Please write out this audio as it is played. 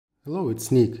Hello,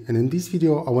 it's Nick, and in this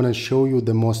video I want to show you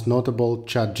the most notable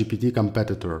ChatGPT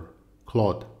competitor,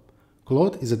 Claude.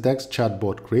 Claude is a text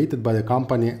chatbot created by the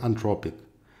company Anthropic.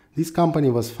 This company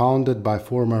was founded by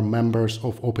former members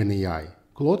of OpenAI.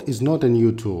 Claude is not a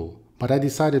new tool, but I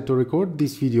decided to record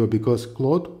this video because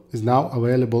Claude is now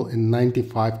available in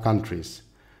 95 countries.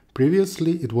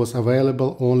 Previously, it was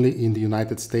available only in the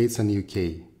United States and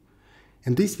UK.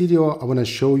 In this video, I want to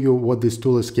show you what this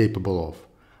tool is capable of.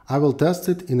 I will test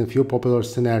it in a few popular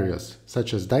scenarios,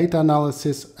 such as data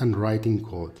analysis and writing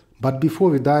code. But before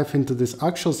we dive into these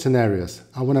actual scenarios,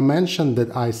 I want to mention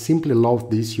that I simply love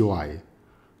this UI.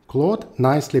 Claude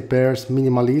nicely pairs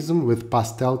minimalism with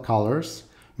pastel colors,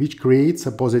 which creates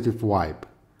a positive vibe.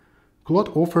 Claude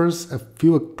offers a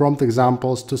few prompt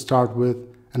examples to start with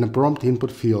and a prompt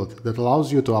input field that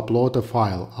allows you to upload a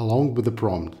file along with the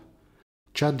prompt.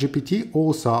 ChatGPT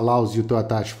also allows you to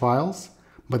attach files,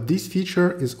 but this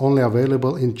feature is only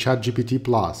available in ChatGPT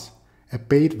Plus, a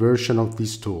paid version of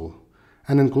this tool.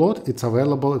 And in Claude, it's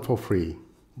available for free.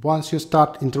 Once you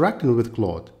start interacting with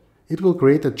Claude, it will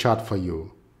create a chat for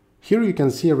you. Here you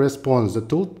can see a response the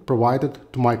tool provided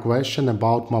to my question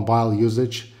about mobile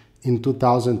usage in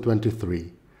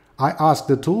 2023. I asked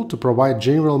the tool to provide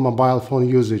general mobile phone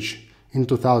usage in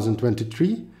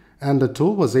 2023, and the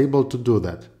tool was able to do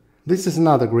that. This is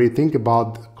another great thing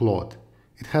about Claude.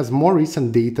 It has more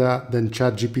recent data than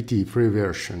ChatGPT free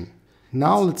version.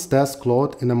 Now let's test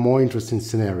Claude in a more interesting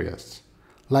scenarios,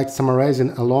 like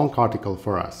summarizing a long article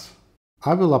for us.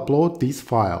 I will upload this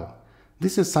file.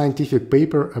 This is a scientific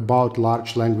paper about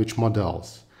large language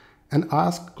models, and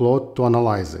ask Claude to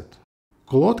analyze it.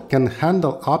 Claude can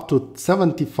handle up to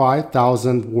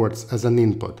 75,000 words as an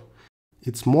input.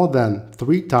 It's more than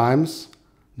 3 times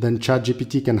than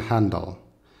ChatGPT can handle.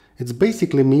 It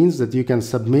basically means that you can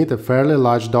submit a fairly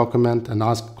large document and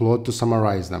ask Claude to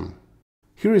summarize them.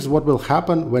 Here is what will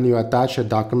happen when you attach a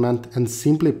document and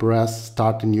simply press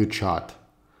Start a new chat.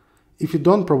 If you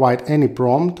don't provide any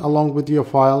prompt along with your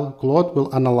file, Claude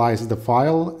will analyze the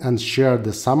file and share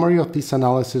the summary of this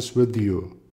analysis with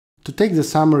you. To take the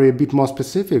summary a bit more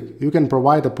specific, you can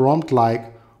provide a prompt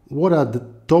like, "What are the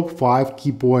top 5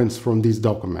 key points from this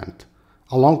document?"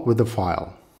 along with the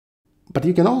file. But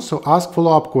you can also ask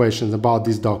follow-up questions about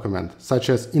this document, such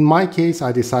as, in my case,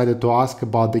 I decided to ask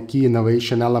about the key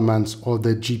innovation elements of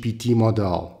the GPT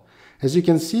model. As you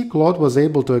can see, Claude was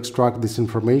able to extract this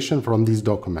information from this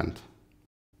document.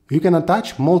 You can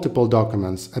attach multiple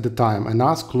documents at a time and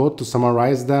ask Claude to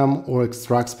summarize them or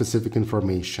extract specific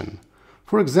information.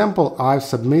 For example, I've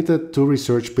submitted 2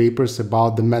 research papers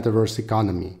about the metaverse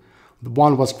economy.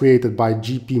 One was created by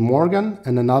JP Morgan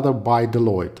and another by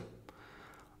Deloitte.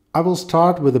 I will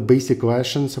start with the basic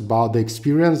questions about the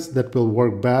experience that will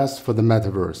work best for the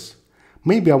metaverse.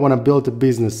 Maybe I want to build a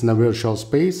business in a virtual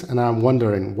space and I'm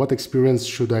wondering what experience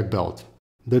should I build.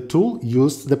 The tool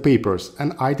used the papers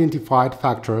and identified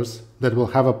factors that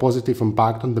will have a positive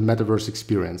impact on the metaverse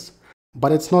experience.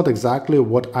 But it's not exactly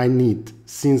what I need,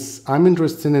 since I'm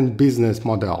interested in business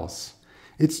models.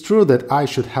 It's true that I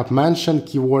should have mentioned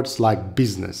keywords like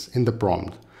business in the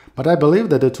prompt. But I believe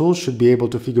that the tool should be able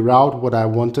to figure out what I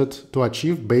wanted to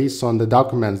achieve based on the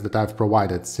documents that I've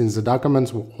provided, since the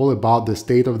documents were all about the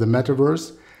state of the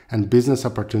metaverse and business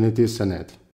opportunities in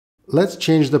it. Let's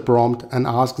change the prompt and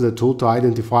ask the tool to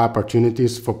identify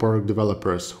opportunities for product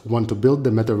developers who want to build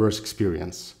the metaverse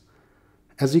experience.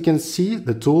 As you can see,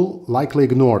 the tool likely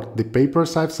ignored the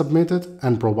papers I've submitted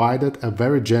and provided a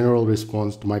very general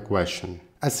response to my question.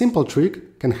 A simple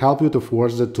trick can help you to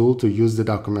force the tool to use the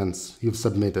documents you've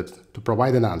submitted to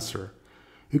provide an answer.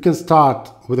 You can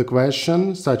start with a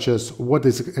question such as what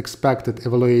is expected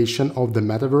evaluation of the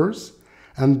metaverse,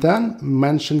 and then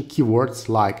mention keywords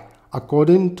like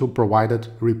according to provided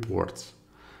reports.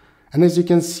 And as you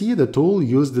can see, the tool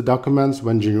used the documents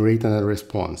when generating a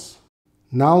response.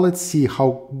 Now let's see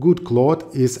how good Claude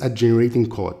is at generating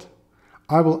code.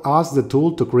 I will ask the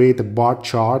tool to create a bar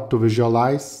chart to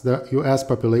visualize the US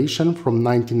population from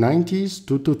 1990s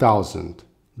to 2000.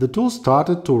 The tool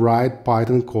started to write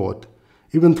Python code,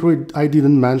 even though I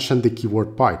didn't mention the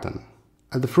keyword Python.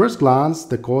 At the first glance,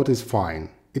 the code is fine.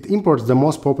 It imports the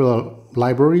most popular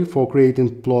library for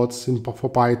creating plots for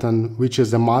Python, which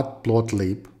is the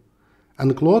matplotlib.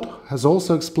 And Claude has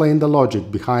also explained the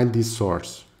logic behind this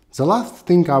source. The last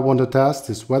thing I want to test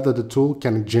is whether the tool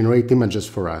can generate images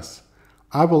for us.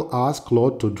 I will ask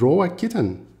Claude to draw a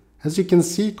kitten. As you can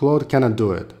see, Claude cannot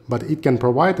do it, but it can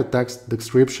provide a text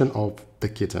description of the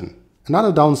kitten.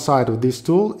 Another downside of this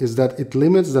tool is that it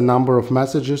limits the number of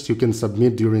messages you can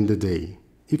submit during the day.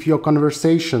 If your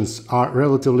conversations are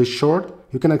relatively short,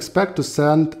 you can expect to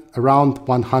send around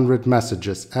 100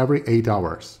 messages every 8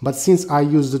 hours. But since I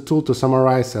use the tool to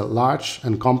summarize large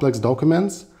and complex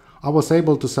documents, I was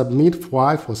able to submit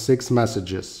 5 or 6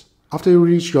 messages. After you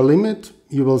reach your limit,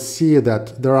 you will see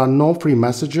that there are no free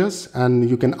messages, and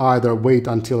you can either wait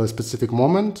until a specific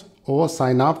moment or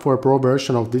sign up for a pro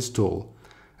version of this tool.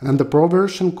 And the pro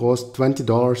version costs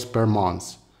 $20 per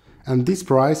month. And this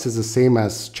price is the same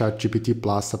as ChatGPT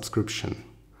Plus subscription.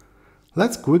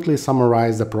 Let's quickly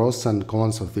summarize the pros and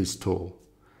cons of this tool.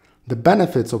 The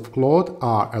benefits of Claude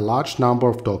are a large number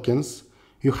of tokens.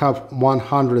 You have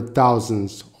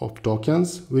 100,000 of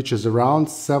tokens, which is around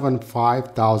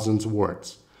 75,000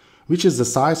 words, which is the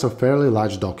size of a fairly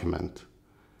large document.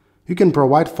 You can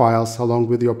provide files along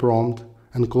with your prompt,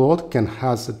 and Claude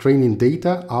has training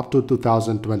data up to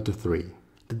 2023.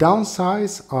 The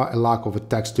downsides are a lack of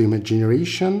text-to-image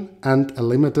generation and a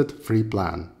limited free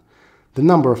plan. The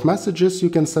number of messages you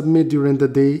can submit during the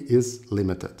day is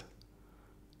limited.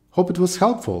 Hope it was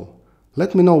helpful.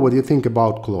 Let me know what you think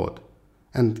about Claude.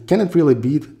 And can it really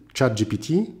beat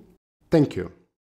ChatGPT? Thank you.